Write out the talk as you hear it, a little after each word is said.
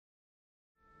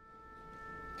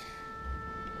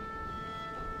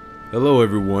Hello,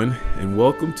 everyone, and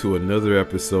welcome to another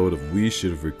episode of We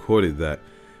Should Have Recorded That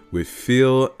with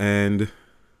Phil and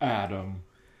Adam.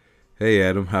 Hey,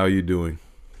 Adam, how are you doing?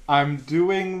 I'm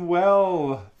doing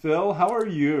well. Phil, how are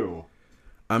you?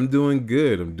 I'm doing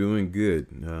good.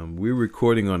 We're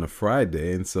recording on a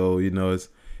Friday, and so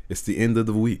it's the end of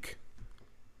the week.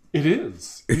 It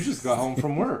is. You just got home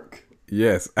from work.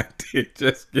 Yes, I did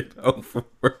just get home from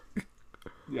work.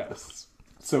 Yes.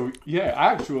 So yeah,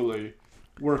 I actually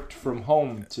worked from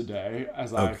home today,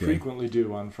 as I frequently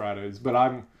do on Fridays. But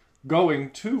I'm going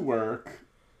to work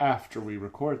after we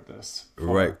record this.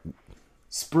 Right.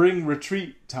 Spring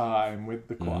retreat time with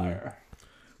the choir.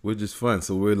 Which is fun.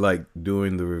 So we're like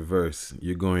doing the reverse.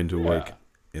 You're going to work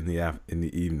in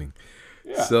the evening.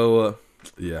 Yeah. So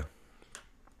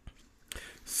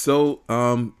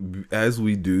as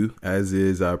we do, as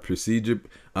is our procedure,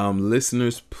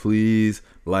 listeners, please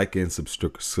like and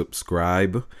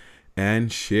subscribe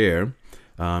and share.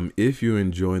 If you're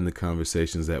enjoying the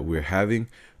conversations that we're having,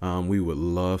 we would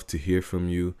love to hear from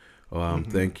you.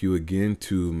 Thank you again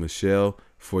to Michelle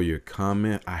for your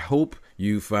comment. I hope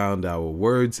you found our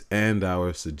words and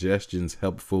our suggestions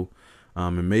helpful.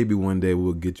 And maybe one day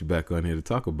we'll get you back on here to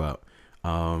talk about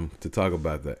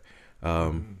that.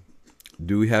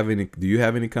 Do you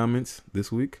have any comments this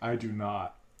week? I do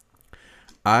not.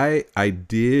 I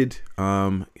did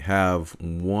have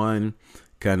one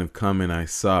kind of comment. I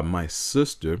saw my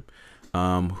sister,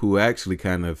 who actually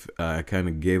kind of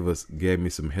gave me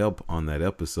some help on that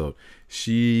episode.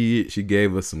 She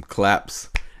gave us some claps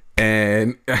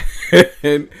and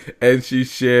and she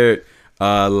shared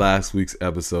last week's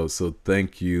episode. So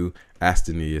thank you.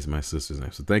 Astony is my sister's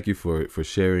name. So thank you for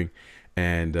sharing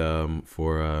and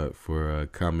for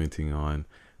commenting on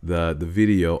the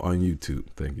video on YouTube.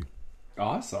 Thank you.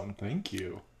 Awesome. Thank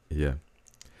you. Yeah.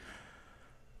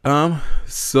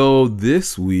 So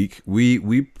this week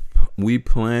we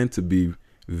plan to be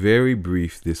very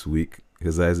brief this week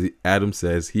because, as Adam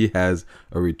says, he has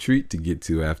a retreat to get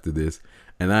to after this,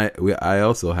 and I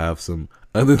also have some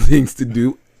other things to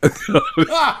do.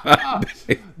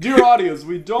 Dear audience,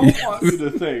 we don't want you to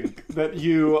think that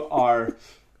you are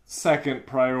second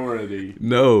priority.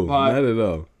 No, not at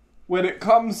all. When it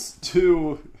comes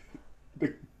to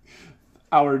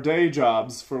our day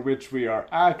jobs for which we are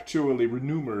actually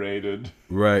remunerated,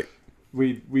 right?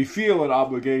 We feel an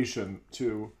obligation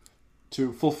to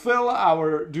fulfill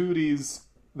our duties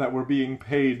that we're being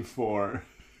paid for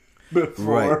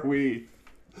before we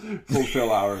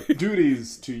fulfill our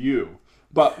duties to you.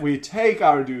 But we take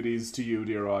our duties to you,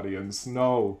 dear audience,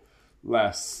 no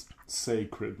less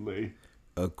sacredly.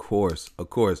 Of course.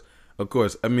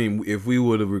 I mean, if we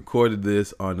would have recorded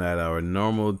this at our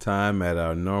normal time, at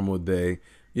our normal day,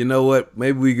 you know what?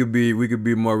 Maybe we could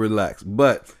be more relaxed.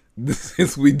 But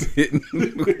since we didn't,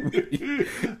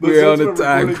 we're on the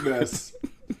time. This,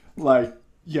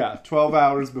 12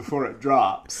 hours before it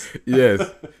drops. Yes.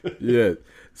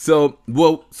 So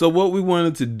what we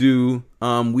wanted to do,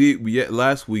 we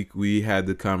last week we had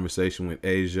the conversation with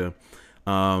Asia,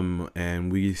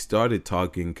 and we started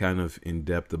talking kind of in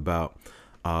depth about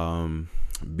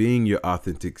being your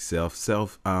authentic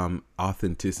self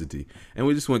authenticity, and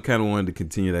we just wanted to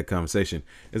continue that conversation.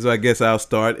 And so I guess I'll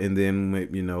start, and then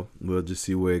we'll just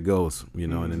see where it goes in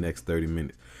the next 30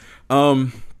 minutes.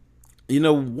 One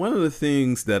of the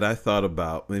things that I thought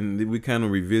about, and we kind of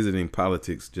revisiting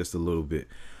politics just a little bit.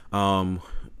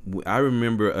 I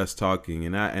remember us talking,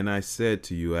 and I said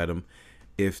to you, Adam,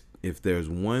 if there's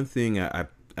one thing I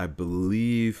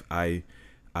believe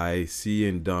I see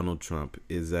in Donald Trump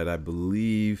is that I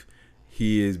believe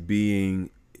he's being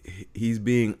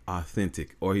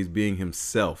authentic, or he's being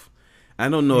himself. I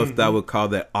don't know if I would call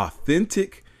that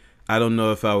authentic. I don't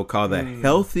know if I would call that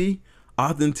healthy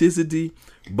authenticity,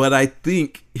 but I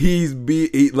think he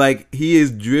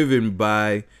is driven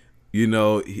by,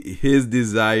 his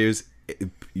desires,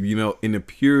 in the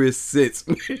purest sense.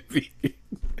 Maybe.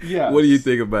 Yeah. What do you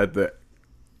think about that?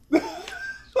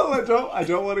 Well, I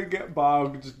don't want to get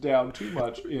bogged down too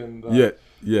much in the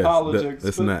politics.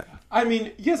 That's not. I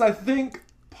mean, yes, I think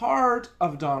part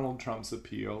of Donald Trump's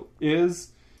appeal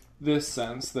is this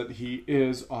sense that he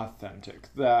is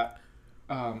authentic. That,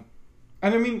 and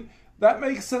I mean, that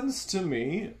makes sense to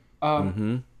me.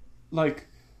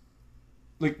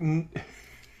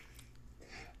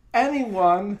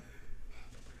 Anyone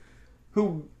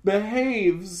who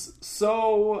behaves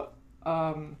so,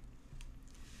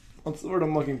 what's the word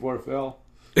I'm looking for, Phil?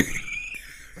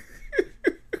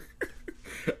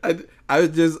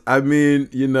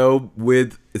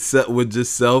 with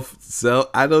just self,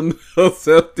 I don't know,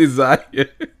 self-desire.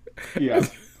 Yeah.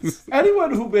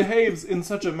 Anyone who behaves in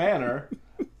such a manner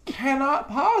cannot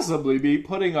possibly be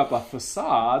putting up a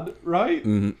facade, right?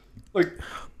 Mm-hmm. Like,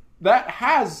 that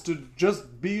has to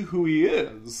just be who he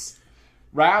is,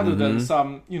 rather than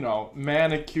some,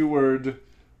 manicured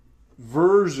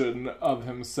version of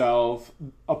himself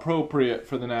appropriate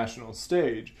for the national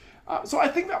stage. So I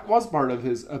think that was part of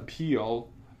his appeal.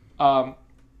 And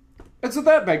so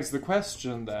that begs the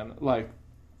question then, like,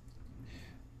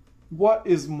 what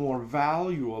is more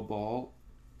valuable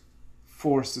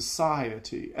for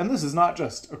society? And this is not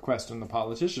just a question the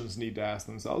politicians need to ask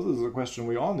themselves. This is a question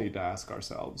we all need to ask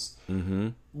ourselves. Mm-hmm.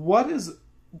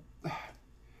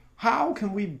 How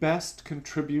can we best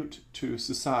contribute to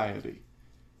society?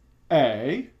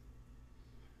 A,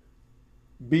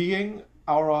 being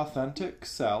our authentic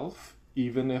self,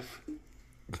 even if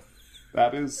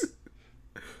that is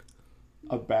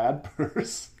a bad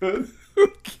person.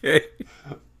 Okay.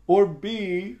 Or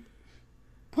B,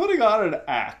 putting on an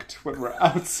act when we're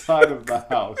outside of the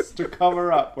house to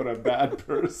cover up what a bad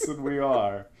person we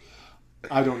are.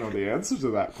 I don't know the answer to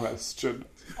that question.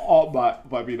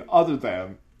 Other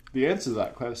than the answer to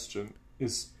that question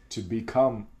is to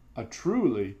become a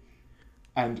truly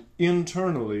and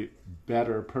internally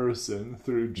better person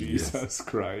through Jesus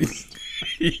Christ.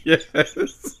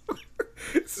 Yes.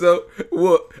 So,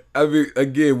 well, I mean,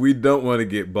 again, we don't want to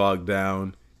get bogged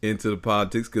down into the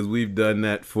politics because we've done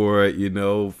that for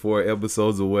 4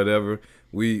 episodes or whatever.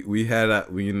 We had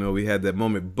that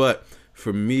moment, but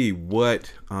for me,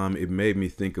 what it made me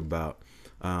think about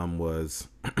was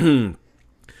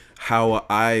how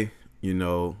I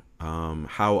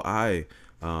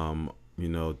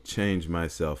change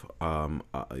myself,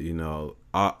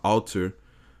 alter,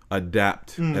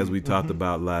 adapt, as we talked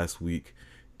about last week,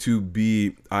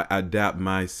 I adapt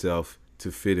myself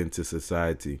to fit into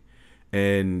society.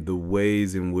 And the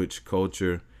ways in which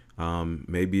culture,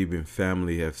 maybe even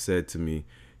family, have said to me,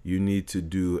 you need to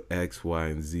do X, Y,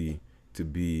 and Z to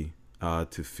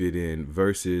fit in,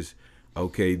 versus,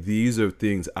 okay, these are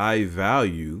things I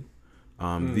value.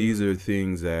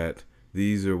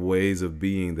 These are ways of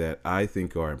being that I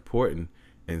think are important,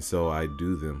 and so I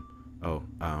do them. Oh,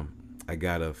 I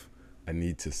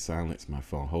need to silence my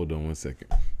phone. Hold on one second.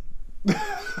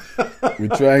 We're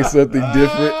trying something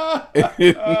different.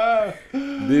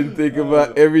 Didn't think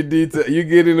about every detail. You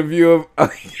get in a view of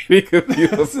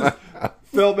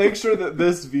Phil, make sure that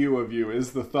this view of you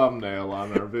is the thumbnail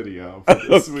on our video for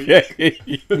this week.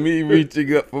 Me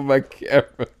reaching up for my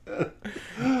camera.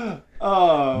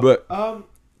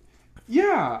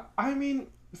 Yeah, I mean,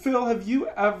 Phil, have you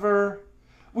ever...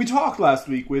 We talked last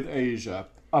week with Asia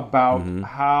about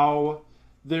how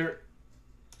the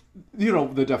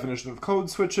definition of code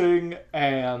switching,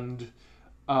 and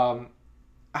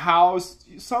how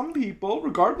some people,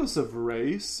 regardless of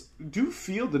race, do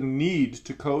feel the need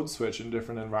to code switch in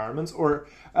different environments, or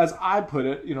as I put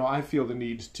it, I feel the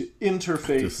need to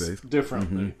interface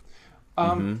differently.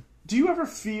 Do you ever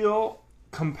feel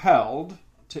compelled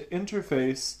to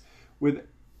interface with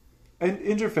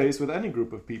any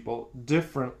group of people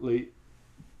differently,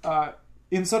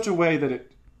 in such a way that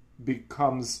it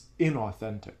becomes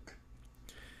inauthentic?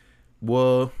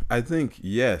 Well, I think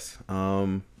yes.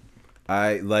 I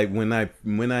like when I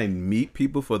meet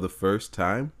people for the first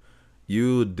time,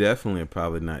 you definitely are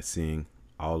probably not seeing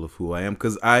all of who I am,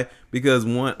 because I'm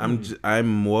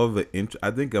more of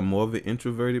I think I'm more of an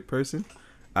introverted person.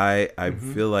 I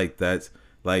feel like that's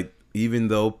like, even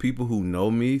though people who know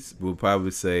me will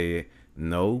probably say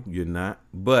no, you're not,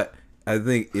 but I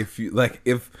think if you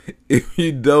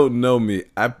don't know me,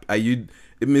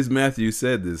 Miss Matthews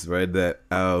said this, right? That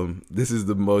this is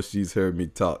the most she's heard me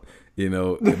talk,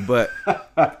 but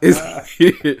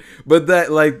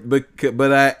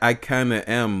I kind of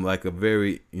am like a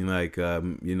very,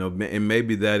 and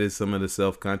maybe that is some of the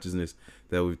self-consciousness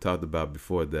that we've talked about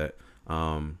before that.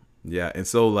 Yeah. And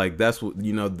so like, that's what,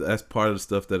 that's part of the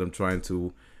stuff that I'm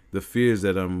the fears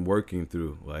that I'm working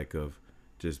through, like, of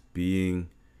just being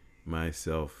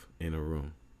myself in a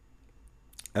room.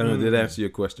 I don't know. Did I answer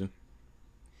your question?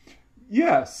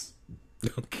 Yes.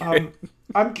 Okay.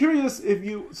 I'm curious if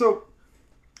yes,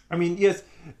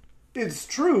 it's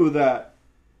true that,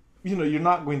 you're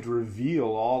not going to reveal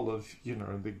all of,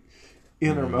 the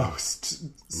innermost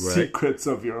secrets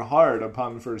of your heart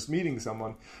upon first meeting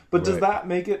someone. But does that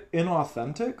make it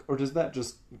inauthentic, or does that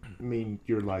just mean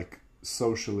you're like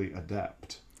socially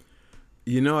adept?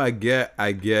 I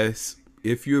guess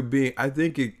if you're being, I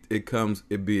think I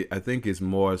think it's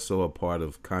more so a part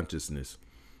of consciousness.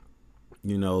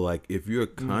 Like if you're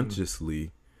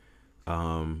consciously,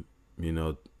 observing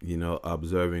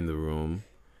the room,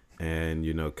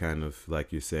 and kind of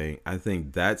like you're saying, I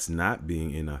think that's not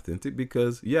being inauthentic,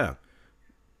 because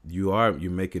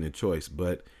you're making a choice.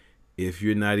 But if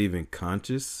you're not even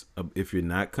conscious, if you're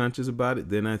not conscious about it,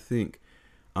 then I think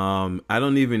I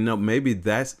don't even know. Maybe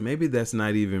that's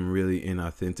not even really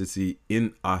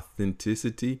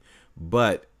inauthenticity,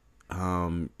 but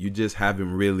you just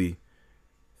haven't really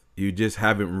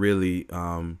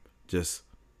just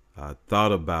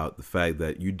thought about the fact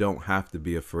that you don't have to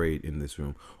be afraid in this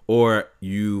room, or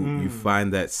you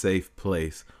find that safe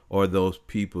place or those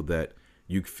people that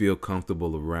you feel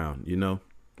comfortable around.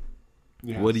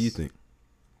 Yes. What do you think?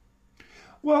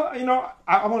 Well,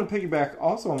 I want to piggyback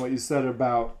also on what you said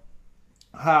about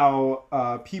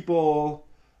how people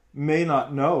may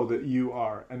not know that you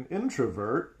are an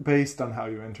introvert based on how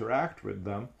you interact with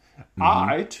them. Mm-hmm.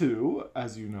 I, too,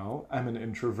 as you know, am an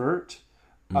introvert.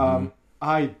 Mm-hmm.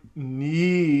 I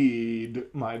need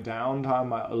my downtime,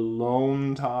 my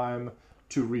alone time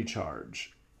to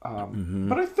recharge.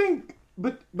 But I think,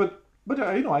 but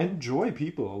I enjoy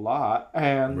people a lot,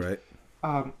 and right.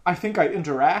 I think I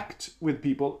interact with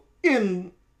people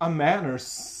in a manner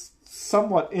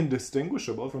somewhat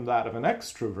indistinguishable from that of an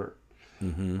extrovert.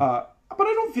 Mm-hmm. But I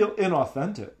don't feel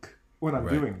inauthentic when I'm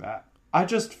doing that. I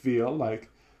just feel like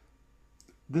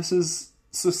this is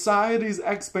society's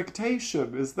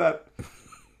expectation, is that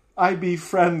I be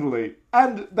friendly.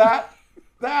 And that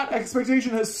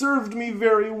expectation has served me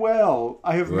very well.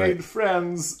 I have made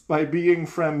friends by being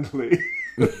friendly.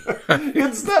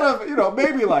 Instead of,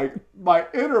 maybe like my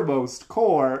innermost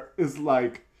core is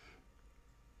like,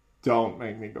 don't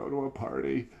make me go to a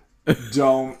party.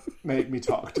 Don't make me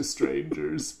talk to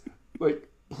strangers. Like,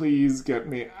 please get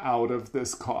me out of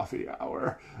this coffee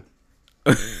hour.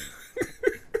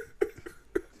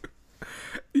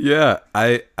 Yeah,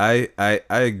 I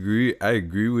agree. I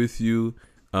agree with you.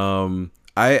 I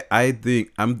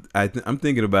think I'm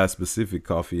thinking about a specific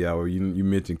coffee hour. You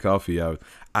mentioned coffee hours.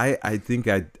 I think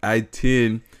I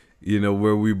tend,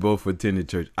 where we both attended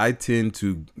church, I tend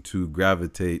to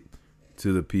gravitate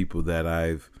to the people that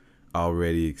I've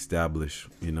already established,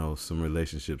 some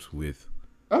relationships with.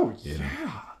 Oh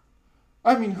yeah.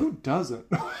 I mean, who doesn't?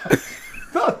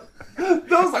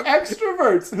 Those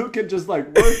extroverts who can just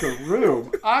like work a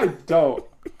room. I don't.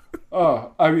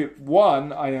 I mean,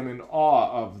 one, I am in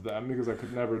awe of them because I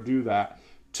could never do that.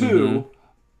 Two,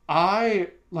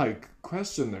 I like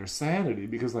question their sanity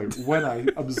because like when I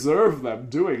observe them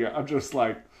doing it, I'm just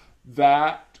like,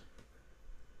 that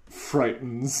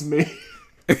frightens me.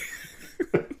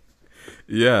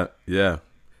 Yeah.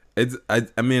 It's I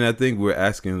mean, I think we're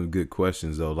asking good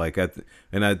questions though. Like the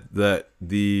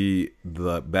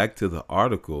back to the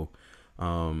article,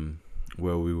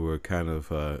 where we were kind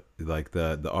of like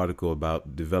the article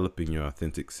about developing your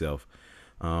authentic self.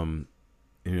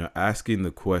 Asking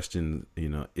the question,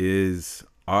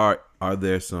 are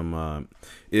there some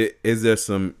is there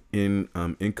some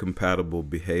incompatible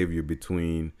behavior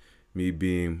between me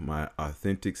being my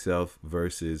authentic self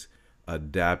versus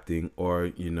adapting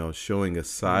or showing a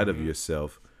side of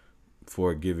yourself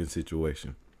for a given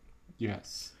situation?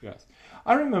 Yes.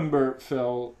 I remember,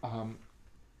 Phil,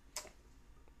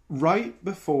 right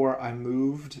before I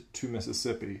moved to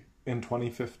Mississippi in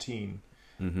 2015,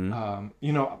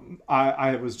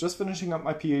 I was just finishing up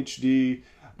my PhD,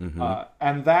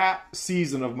 and that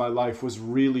season of my life was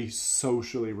really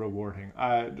socially rewarding.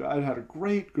 I had a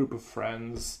great group of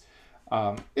friends.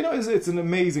 It's an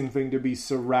amazing thing to be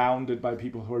surrounded by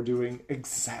people who are doing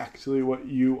exactly what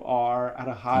you are at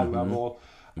a high level.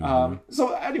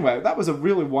 So anyway, that was a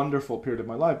really wonderful period of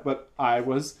my life, but I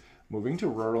was moving to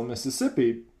rural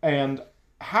Mississippi, and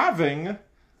having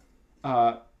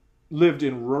lived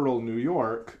in rural New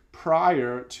York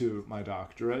prior to my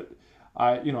doctorate,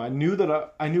 I knew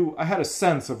that I had a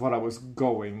sense of what I was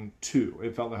going to.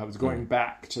 It felt like I was going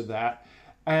back to that.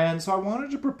 And so I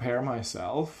wanted to prepare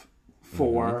myself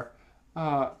for,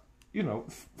 I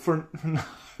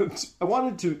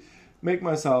wanted to make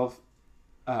myself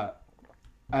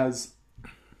here's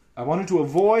how I'm going to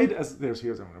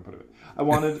put it. I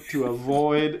wanted to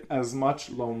avoid as much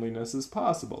loneliness as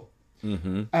possible.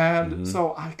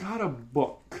 So I got a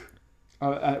book.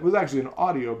 It was actually an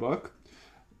audiobook.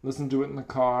 Listened to it in the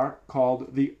car,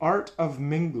 called The Art of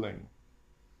Mingling.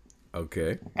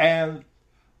 Okay. And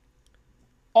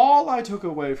all I took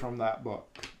away from that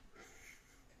book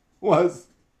was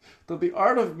that the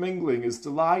art of mingling is to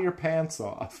lie your pants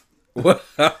off.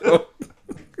 Wow.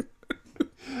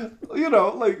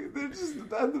 There's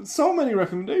just so many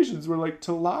recommendations were like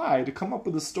to lie, to come up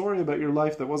with a story about your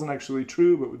life that wasn't actually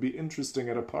true but would be interesting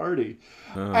at a party.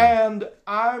 And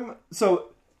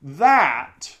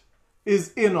that is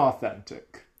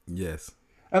inauthentic. Yes.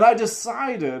 And I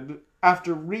decided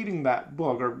after reading that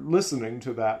book or listening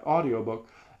to that audiobook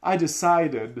I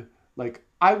decided, like,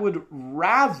 I would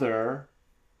rather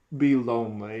be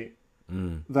lonely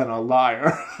than a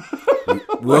liar.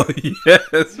 Well,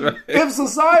 yes, right. If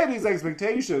society's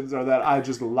expectations are that I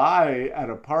just lie at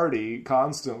a party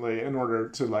constantly in order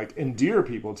to, like, endear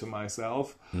people to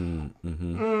myself,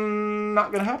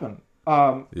 not gonna happen.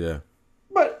 Yeah.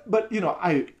 But you know,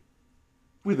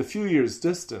 with a few years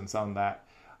distance on that,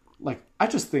 like, I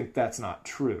just think that's not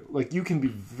true. Like, you can be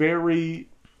very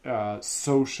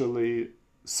socially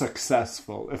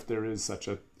successful, if there is such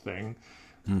a thing,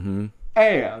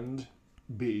 and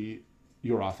be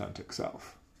your authentic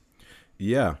self.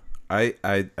 Yeah, I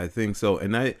think so.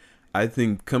 And I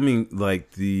think coming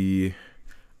like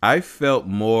I felt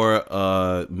more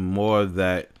of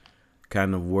that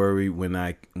kind of worry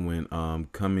when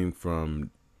coming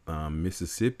from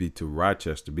Mississippi to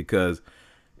Rochester, because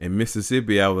in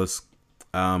Mississippi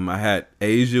I had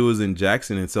Asia was in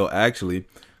Jackson, and so actually,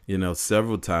 you know,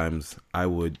 several times I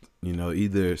would, you know,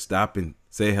 either stop and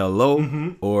say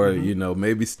hello or you know,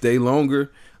 maybe stay longer,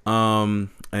 and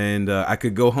I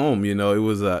could go home. You know, it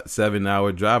was a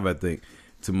 7-hour drive, I think,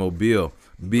 to Mobile.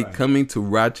 Coming to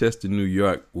Rochester, New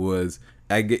York was,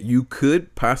 you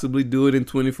could possibly do it in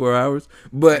 24 hours,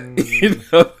 but you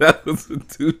know, that was a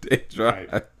 2-day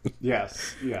drive. Right.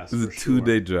 Yes, It was a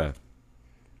 2-day drive.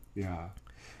 Yeah.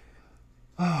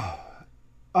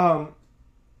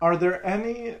 Are there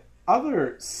any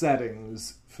other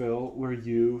settings, Phil, where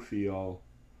you feel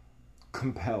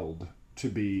compelled to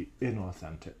be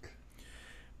inauthentic?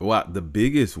 Well, the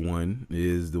biggest one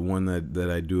is the one that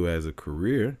I do as a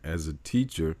career, as a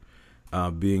teacher,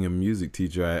 being a music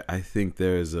teacher. I think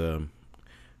there's a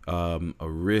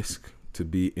risk to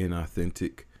be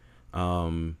inauthentic,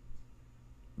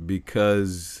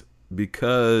 because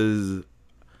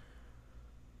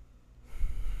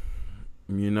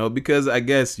you know, because I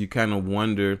guess you kind of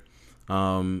wonder,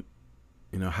 you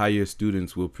know, how your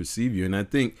students will perceive you. And I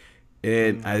think,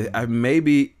 and I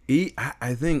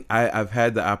think I've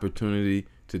had the opportunity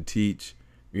to teach,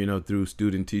 you know, through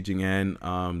student teaching and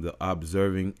the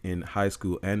observing in high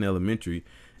school and elementary.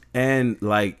 And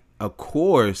like, of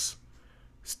course,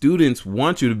 students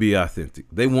want you to be authentic.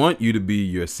 They want you to be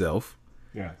yourself.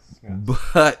 Yes.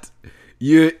 But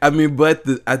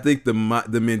I think the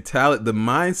mentality, the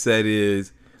mindset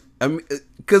is, I mean,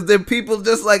 because they're people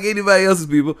just like anybody else's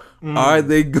people. Are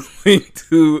they going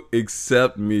to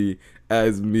accept me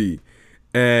as me?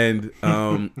 And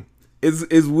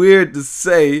it's weird to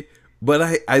say, but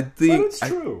I think it's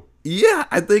true.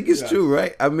 I think it's true,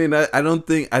 right? I mean,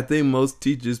 I think most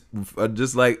teachers are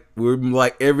just like, we're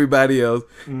like everybody else.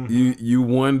 You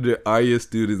wonder, are your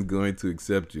students going to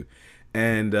accept you?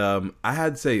 And I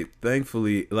had to say,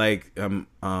 thankfully, like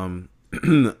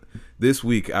this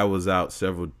week I was out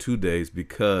 2 days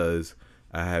because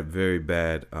I had very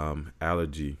bad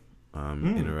allergy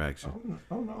interaction.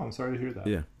 Oh no, I'm sorry to hear that.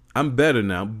 Yeah, I'm better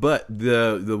now. But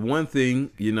the one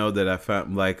thing, you know, that I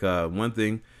found, like one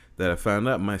thing that I found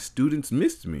out, my students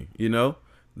missed me. You know,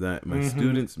 that my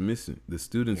students miss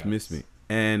me,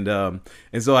 and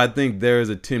so I think there is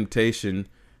a temptation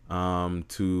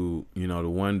to, you know, to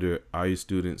wonder, are your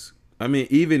students, I mean,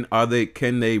 even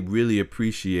can they really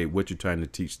appreciate what you're trying to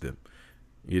teach them,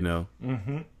 you know?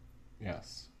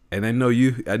 Yes. And I know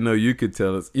you could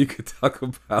tell us, you could talk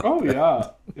about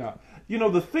that. Yeah. You know,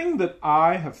 the thing that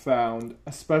I have found,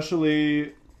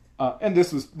 especially, and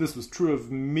this was true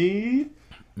of me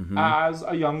as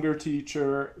a younger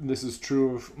teacher, this is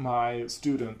true of my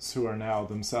students who are now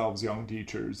themselves young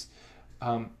teachers,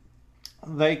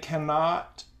 they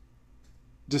cannot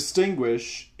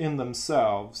distinguish in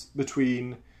themselves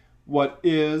between what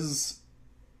is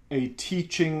a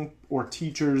teaching or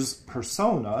teacher's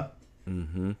persona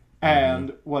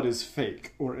and what is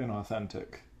fake or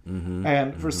inauthentic.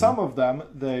 And for some of them,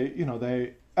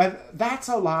 and that's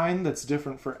a line that's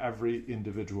different for every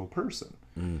individual person.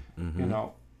 You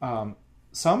know,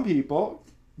 some people,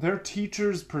 their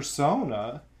teacher's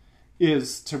persona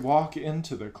is to walk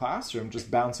into the classroom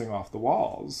just bouncing off the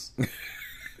walls.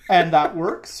 And that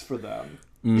works for them.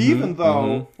 Even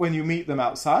though when you meet them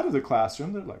outside of the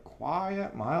classroom, they're like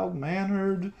quiet,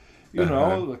 mild-mannered, you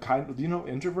know, the kind of, you know,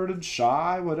 introverted,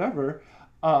 shy, whatever.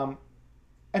 And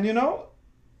you know,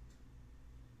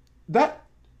 that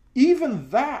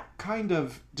kind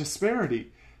of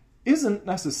disparity isn't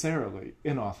necessarily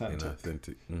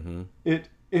inauthentic.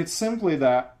 It's simply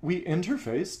that we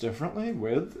interface differently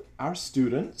with our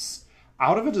students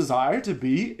out of a desire to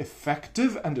be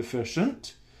effective and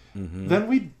efficient than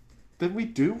we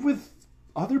do with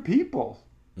other people.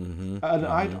 And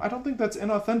I don't think that's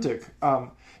inauthentic.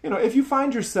 You know, if you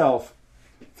find yourself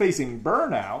facing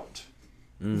burnout,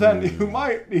 then you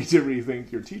might need to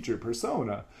rethink your teacher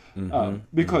persona.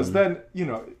 Because then,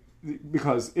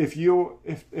 because if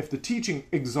the teaching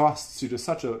exhausts you to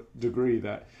such a degree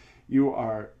that you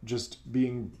are just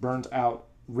being burnt out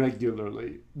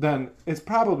regularly, then it's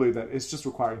probably that it's just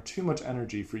requiring too much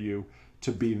energy for you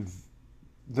to be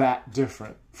that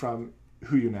different from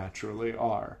who you naturally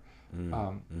are.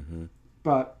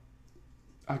 But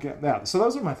again, yeah, so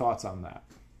those are my thoughts on that.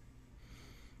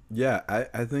 Yeah,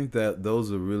 I think that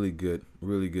those are really good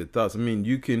thoughts. I mean,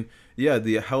 you can,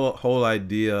 the whole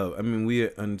idea of, I mean,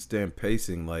 we understand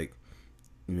pacing, like,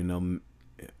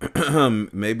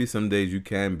 maybe some days you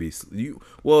can be, you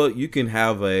can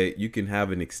have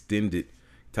an extended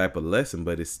type of lesson,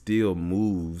 but it still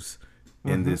moves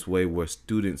in this way where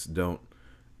students don't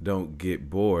get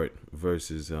bored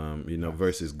versus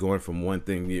versus going from one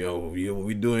thing, we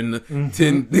doing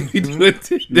 10 we doing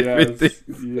 10 different things.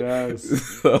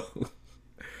 Yes.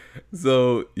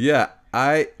 So yeah,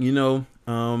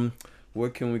 where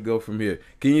can we go from here?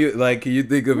 Can you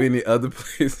think of any other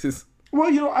places?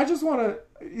 Well, I just want to,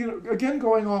 again,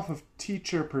 going off of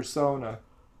teacher persona,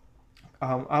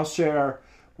 I'll share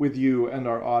with you and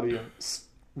our audience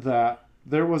that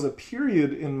there was a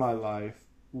period in my life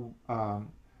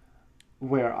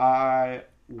where I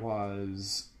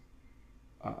was,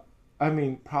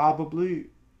 probably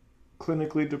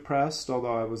clinically depressed,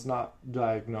 although I was not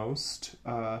diagnosed.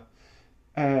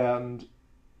 And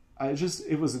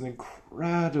it was an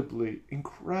incredibly,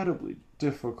 incredibly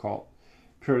difficult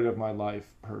period of my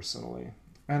life personally.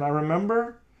 And I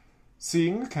remember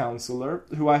seeing a counselor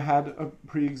who I had a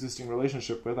pre-existing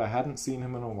relationship with. I hadn't seen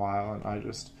him in a while, and I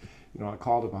just, I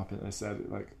called him up and I said,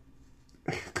 like,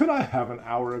 could I have an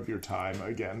hour of your time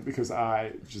again? Because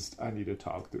I need to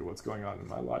talk through what's going on in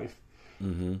my life.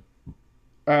 Mm-hmm.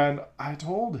 And I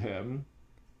told him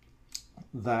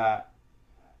that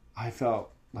I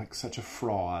felt like such a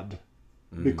fraud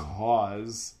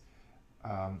because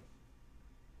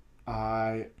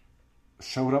I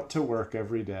showed up to work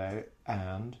every day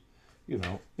and,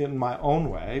 in my own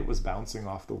way, was bouncing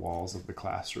off the walls of the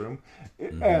classroom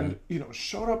and,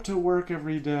 showed up to work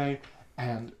every day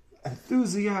and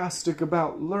enthusiastic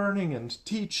about learning and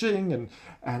teaching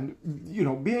and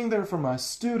being there for my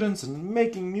students and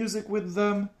making music with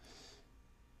them.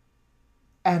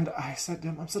 And I said to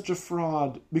him, I'm such a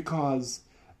fraud because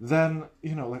then,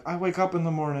 I wake up in the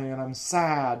morning and I'm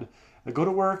sad. I go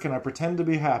to work and I pretend to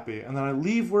be happy. And then I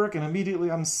leave work and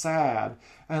immediately I'm sad.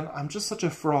 And I'm just such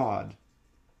a fraud.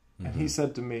 Mm-hmm. And he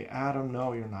said to me, Adam,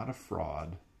 no, you're not a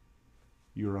fraud.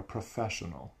 You're a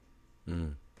professional.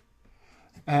 Mm.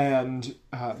 And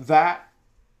that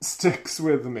sticks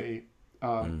with me.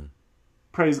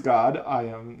 Praise God, I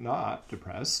am not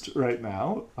depressed right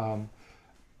now.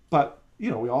 But, we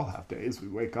all have days we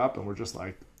wake up and we're just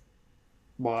like,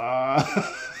 I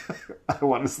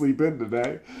want to sleep in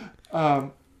today.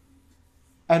 And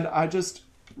I just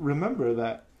remember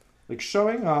that, like,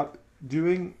 showing up,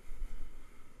 doing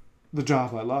the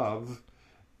job I love,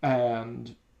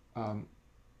 and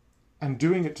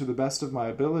doing it to the best of my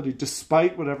ability,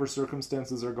 despite whatever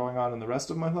circumstances are going on in the rest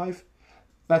of my life,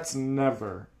 that's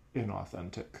never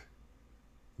inauthentic.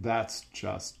 That's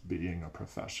just being a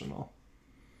professional.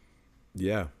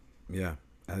 Yeah.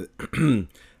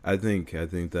 I think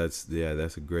that's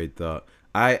a great thought.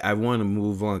 I want to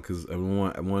move on because I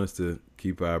want us to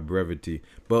keep our brevity.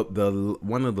 But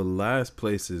one of the last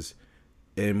places,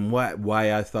 and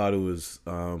why I thought it was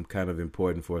kind of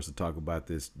important for us to talk about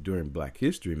this during Black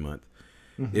History Month,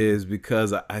 is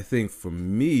because I think for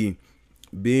me,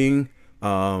 being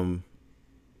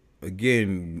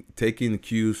again taking the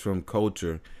cues from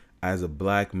culture as a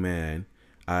Black man,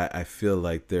 I feel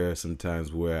like there are some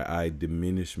times where I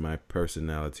diminish my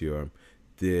personality or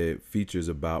the features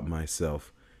about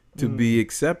myself to be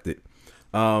accepted.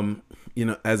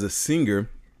 As a singer,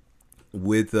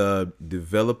 with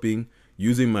developing,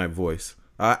 using my voice.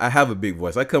 I have a big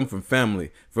voice. I come from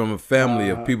a family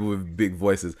of people with big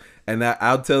voices. And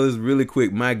I'll tell this really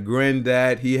quick. My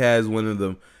granddad, he has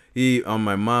on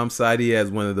my mom's side, he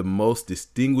has one of the most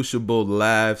distinguishable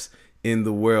laughs in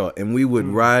the world. And we would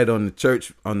ride on the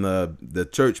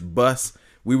church bus.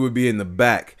 We would be in the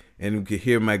back and we could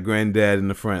hear my granddad in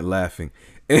the front laughing.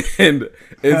 And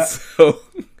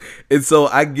so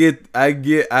I get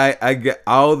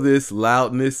all this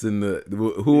loudness and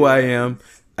who I am.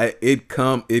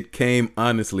 It came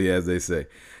honestly, as they say,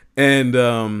 and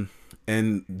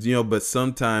but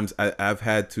sometimes I've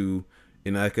had to,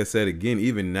 like I said again,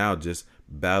 even now, just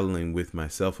battling with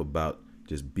myself about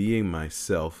just being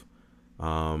myself,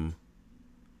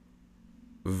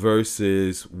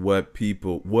 versus what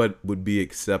would be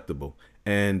acceptable.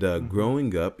 And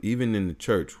growing up, even in the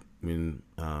church, when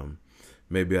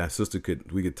maybe our sister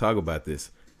we could talk about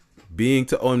this. Being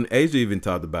to, and Asia even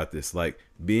talked about this, like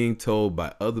being told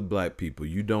by other black people,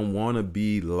 you don't want to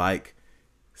be like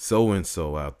so and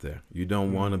so out there. You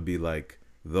don't want to be like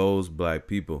those black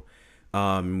people.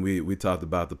 We talked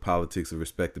about the politics of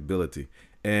respectability,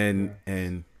 and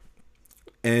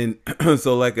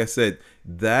so like I said,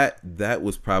 that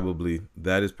has probably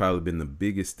been the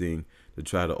biggest thing to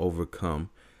try to overcome.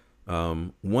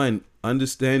 One,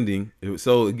 understanding.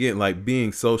 So again, like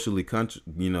being socially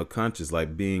conscious,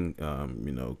 like being,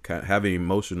 having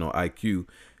emotional IQ.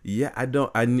 Yeah, I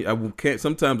can't.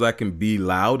 Sometimes I can be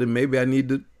loud, and maybe I need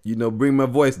to, bring my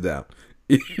voice down.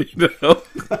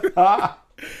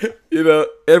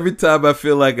 Every time I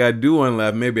feel like I do want to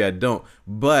laugh, maybe I don't.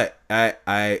 But I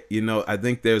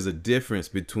think there's a difference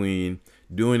between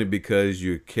doing it because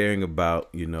you're caring about,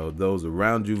 those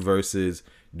around you versus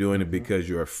doing it because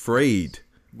you're afraid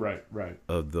right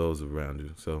of those around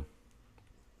you. So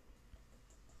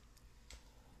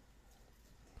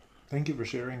thank you for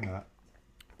sharing that.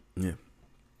 Yeah.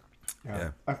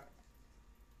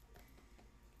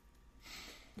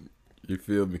 You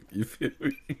feel me?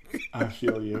 I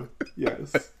feel you.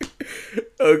 Yes.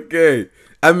 Okay.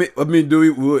 I mean,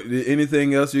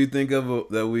 anything else you think of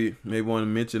that we may want to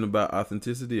mention about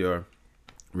authenticity or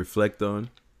reflect on?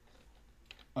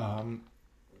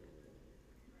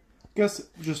 Guess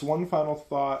just one final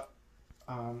thought,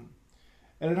 and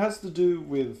it has to do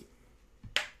with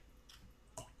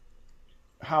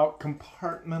how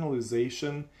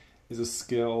compartmentalization is a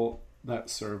skill that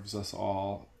serves us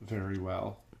all very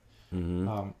well.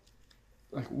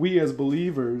 Like we as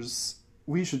believers,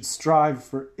 we should strive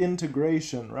for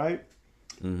integration, right?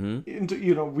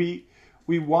 We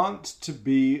want to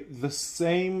be the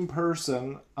same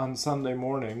person on Sunday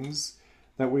mornings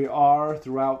that we are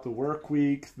throughout the work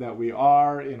week, that we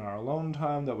are in our alone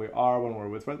time, that we are when we're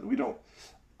with friends. We don't,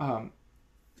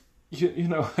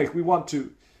 like we want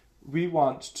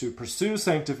to pursue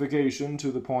sanctification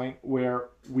to the point where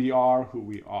we are who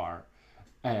we are,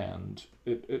 and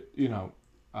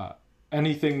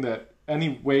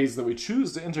any ways that we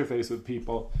choose to interface with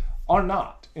people are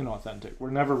not inauthentic. We're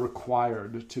never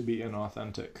required to be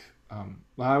inauthentic.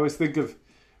 I always think of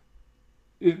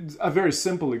a very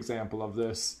simple example of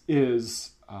this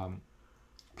is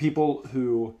people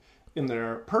who in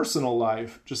their personal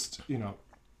life just,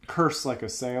 curse like a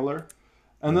sailor,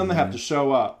 and then they have to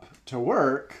show up to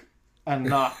work and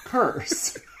not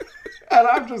curse. And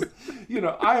I'm just,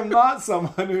 I am not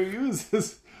someone who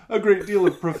uses a great deal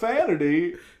of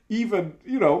profanity, even,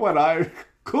 when I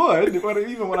could,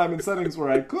 even when I'm in settings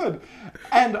where I could.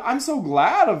 And I'm so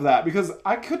glad of that, because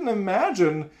I couldn't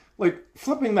imagine like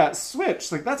flipping that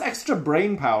switch. Like that's extra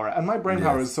brain power, and my brain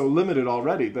power is so limited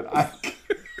already that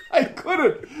I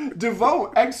couldn't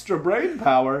devote extra brain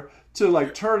power to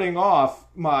like turning off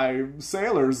my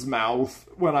sailor's mouth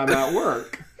when I'm at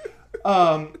work.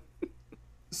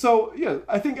 So yeah,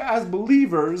 I think as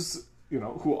believers,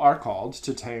 who are called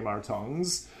to tame our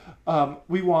tongues,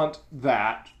 we want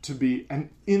that to be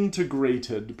an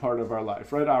integrated part of our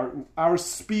life, right? Our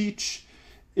speech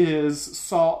is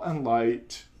salt and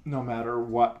light, no matter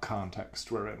what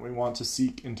context we're in. We want to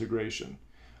seek integration.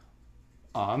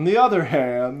 On the other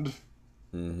hand,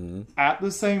 at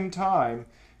the same time,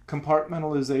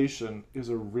 compartmentalization is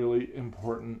a really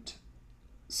important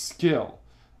skill.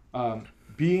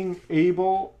 Being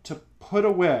able to put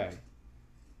away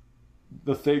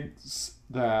the things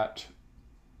that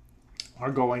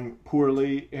are going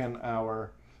poorly in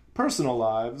our personal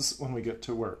lives when we get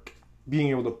to work. Being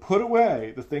able to put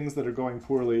away the things that are going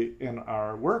poorly in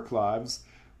our work lives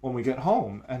when we get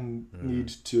home and need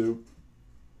to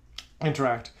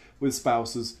interact with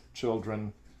spouses,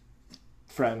 children,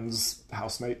 friends,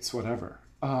 housemates, whatever.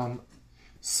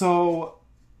 So,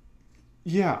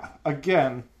 yeah,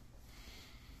 again,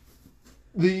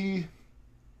 the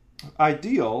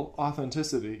ideal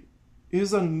authenticity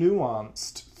is a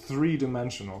nuanced,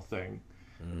 three-dimensional thing.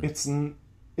 It's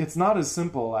not as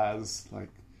simple as, like,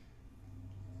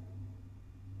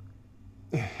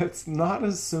 it's not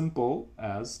as simple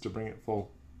as, to bring it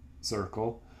full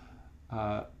circle,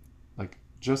 like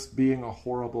just being a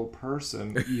horrible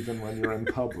person even when you're in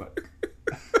public.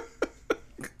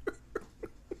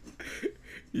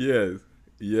 Yes.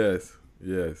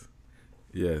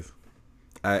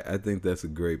 I think that's a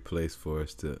great place for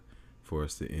us to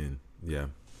end. Yeah.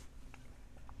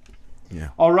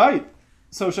 All right.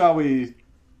 So shall we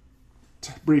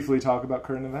briefly talk about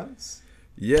current events?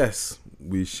 Yes,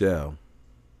 we shall.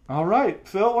 All right.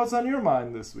 Phil, what's on your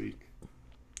mind this week?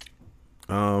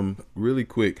 Really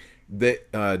quick,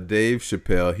 Dave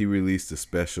Chappelle, he released a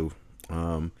special,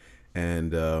 and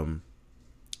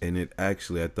it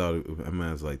actually, I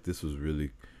was like, this was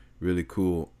really, really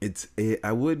cool.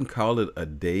 I wouldn't call it a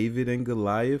David and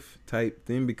Goliath type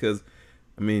thing because,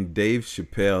 I mean, Dave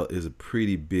Chappelle is a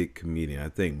pretty big comedian. I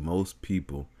think most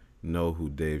people know who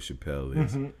Dave Chappelle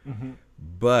is,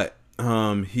 but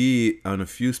he on a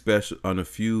few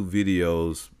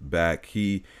videos back,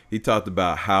 he talked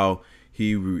about how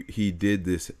he did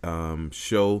this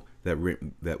show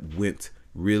that went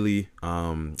really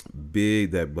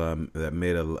big, that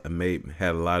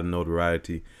had a lot of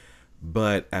notoriety,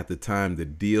 but at the time the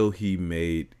deal he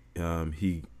made,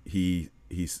 he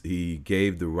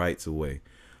gave the rights away.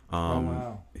 Oh,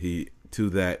 wow.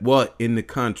 In the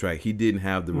contract he didn't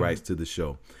have the rights to the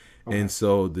show. Okay. And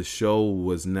so the show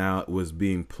was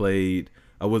being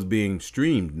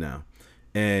streamed now,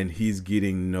 and he's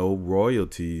getting no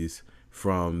royalties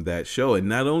from that show. And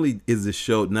not only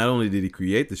did he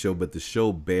create the show, but the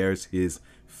show bears his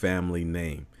family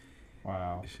name.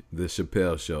 Wow. The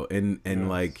Chappelle Show. And yes.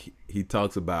 Like he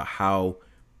talks about how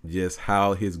his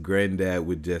granddad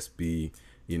would just be,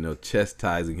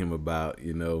 chastising him about,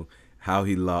 how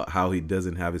he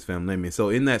doesn't have his family name. And so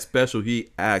in that special, he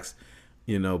asks,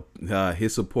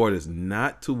 his supporters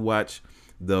not to watch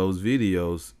those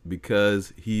videos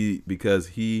because he's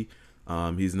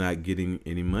not getting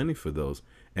any money for those.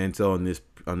 And so on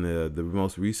the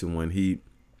most recent one, he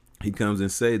comes and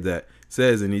says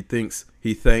he thanks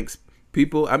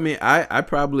people. I mean, I've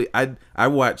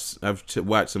watched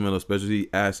some of those specials. He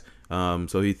asks,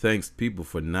 so he thanks people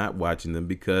for not watching them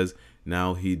because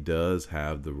now he does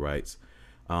have the rights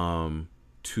to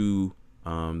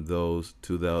the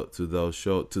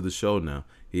show now.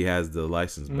 He has the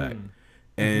license back.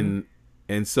 And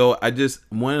so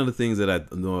one of the things that I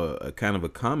know, kind of a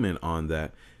comment on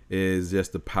that, is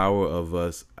just the power of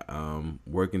us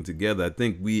working together. I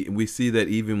think we see that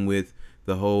even with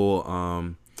the whole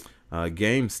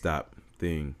GameStop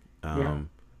thing.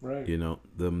 Right.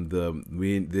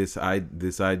 This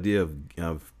idea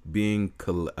of being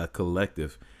a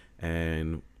collective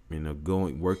and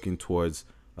working towards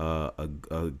a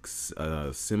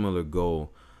similar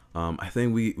goal. I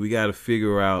think we got to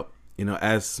figure out,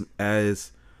 as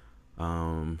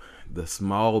the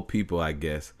small people, I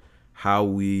guess, how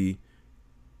we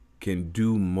can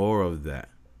do more of that.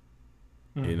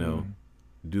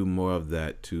 Do more of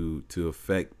that to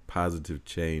affect positive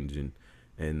change and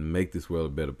make this world a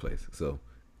better place. So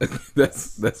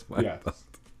that's my thought.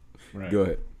 Right. Go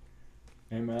ahead.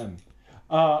 Amen.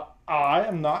 I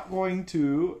am not going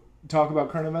to talk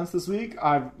about current events this week.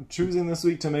 I'm choosing this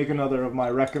week to make another of my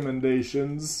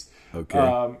recommendations.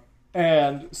 Okay.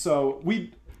 And so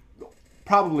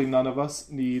probably none of us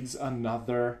needs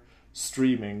another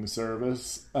streaming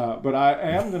service, but I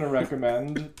am going to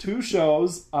recommend two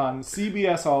shows on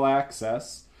CBS All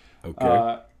Access.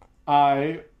 Okay.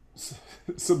 I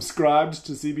subscribed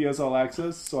to CBS All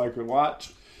Access so I could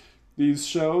watch these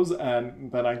shows,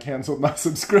 and then I canceled my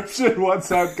subscription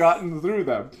once I've gotten through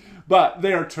them. But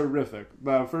they are terrific.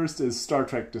 The first is Star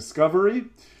Trek Discovery.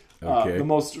 Okay. The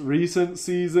most recent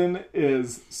season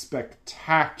is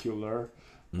spectacular.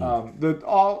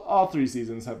 All three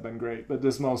seasons have been great, but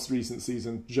this most recent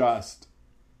season just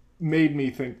made me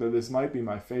think that this might be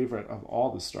my favorite of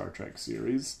all the Star Trek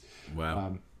series.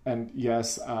 Wow. And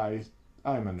yes, I'm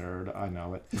a nerd. I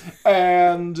know it.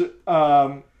 And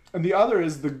the other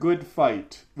is The Good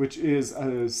Fight, which is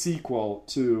a sequel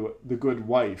to The Good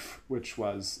Wife, which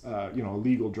was a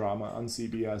legal drama on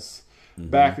CBS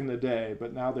back in the day.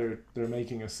 But now they're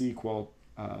making a sequel,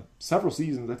 several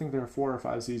seasons. I think there are 4 or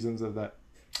 5 seasons of that.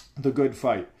 The Good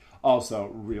Fight, also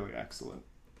really excellent.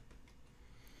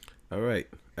 All right,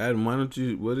 Adam, what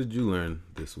did you learn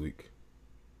this week?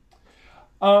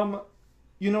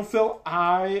 Phil,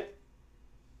 I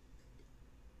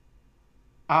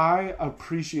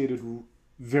appreciated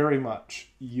very much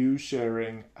you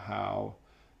sharing how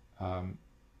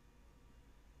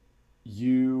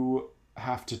you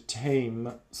have to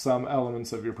tame some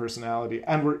elements of your personality,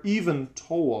 and were even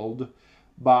told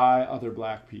by other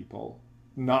Black people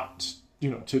not,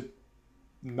 to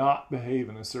not behave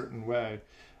in a certain way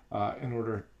in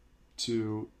order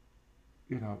to,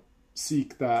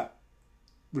 seek that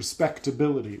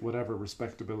respectability, whatever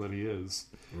respectability is.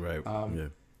 Right. Yeah.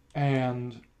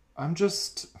 And I'm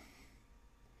just,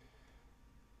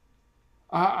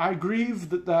 I grieve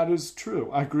that is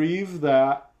true. I grieve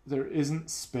that there isn't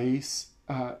space.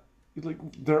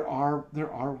 There are.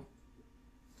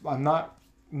 I'm not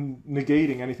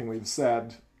negating anything we've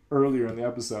said earlier in the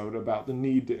episode about the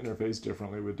need to interface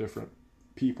differently with different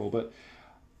people, but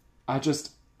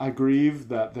I grieve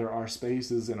that there are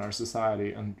spaces in our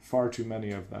society, and far too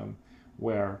many of them,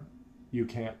 where you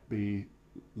can't be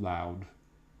loud.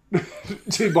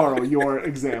 To borrow your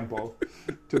example.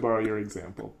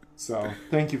 So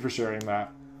thank you for sharing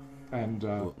that. And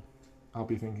I'll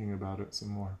be thinking about it some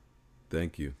more.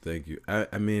 Thank you.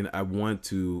 I mean, I want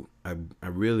to. I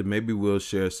really, maybe we'll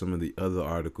share some of the other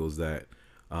articles that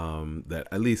that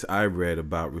at least I read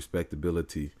about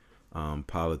respectability,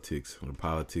 politics, or the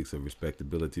politics of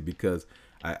respectability, because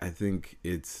I think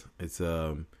it's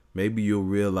maybe you'll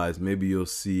realize, maybe you'll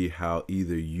see how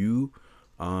either you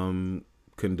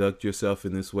conduct yourself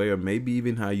in this way, or maybe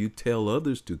even how you tell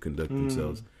others to conduct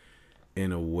themselves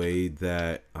in a way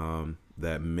that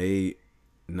that may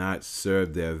not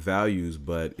serve their values,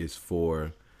 but is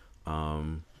for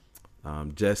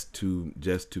just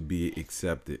to be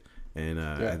accepted. And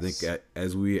yes. I think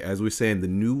as we're saying, the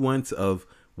nuance of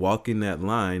walking that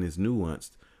line is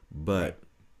nuanced, but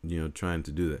trying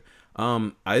to do that.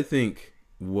 I think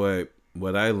what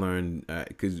I learned,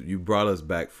 because you brought us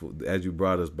back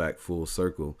full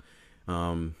circle,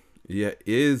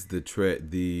 is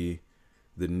the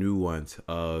nuance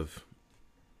of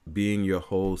being your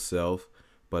whole self,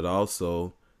 but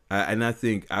also, and I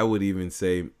think I would even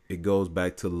say it goes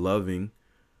back to loving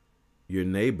your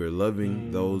neighbor,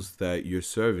 loving those that you're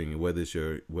serving, whether it's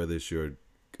your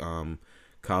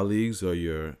colleagues or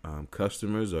your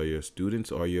customers or your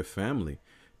students or your family,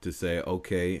 to say,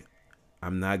 okay,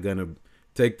 I'm not gonna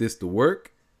take this to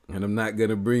work, and I'm not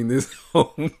gonna bring this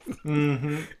home.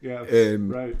 Yes,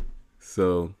 and right.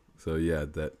 So yeah,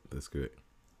 that's great.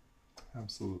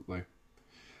 Absolutely.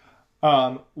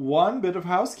 One bit of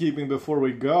housekeeping before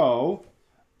we go.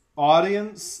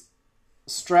 Audience,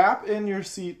 strap in your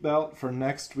seatbelt for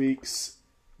next week's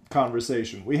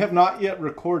conversation. We have not yet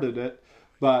recorded it,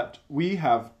 but we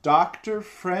have Dr.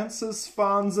 Francis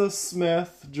Fonza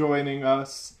Smith joining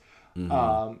us.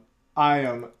 I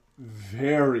am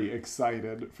very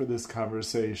excited for this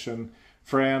conversation.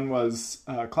 Fran was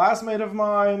a classmate of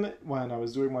mine when I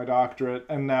was doing my doctorate,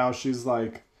 and now she's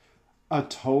like a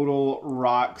total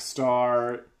rock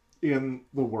star in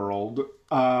the world.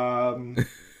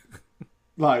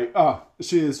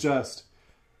 She is just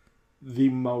the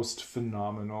most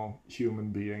phenomenal human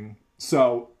being.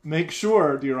 So make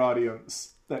sure, dear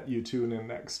audience, that you tune in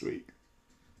next week.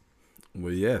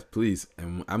 Well, yes, please.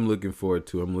 And I'm looking forward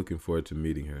to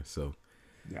meeting her. So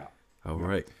yeah. All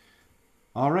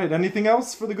right. Anything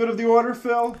else for the good of the order,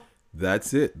 Phil?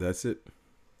 That's it.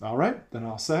 All right. Then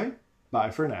I'll say bye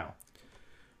for now.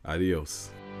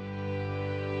 Adios.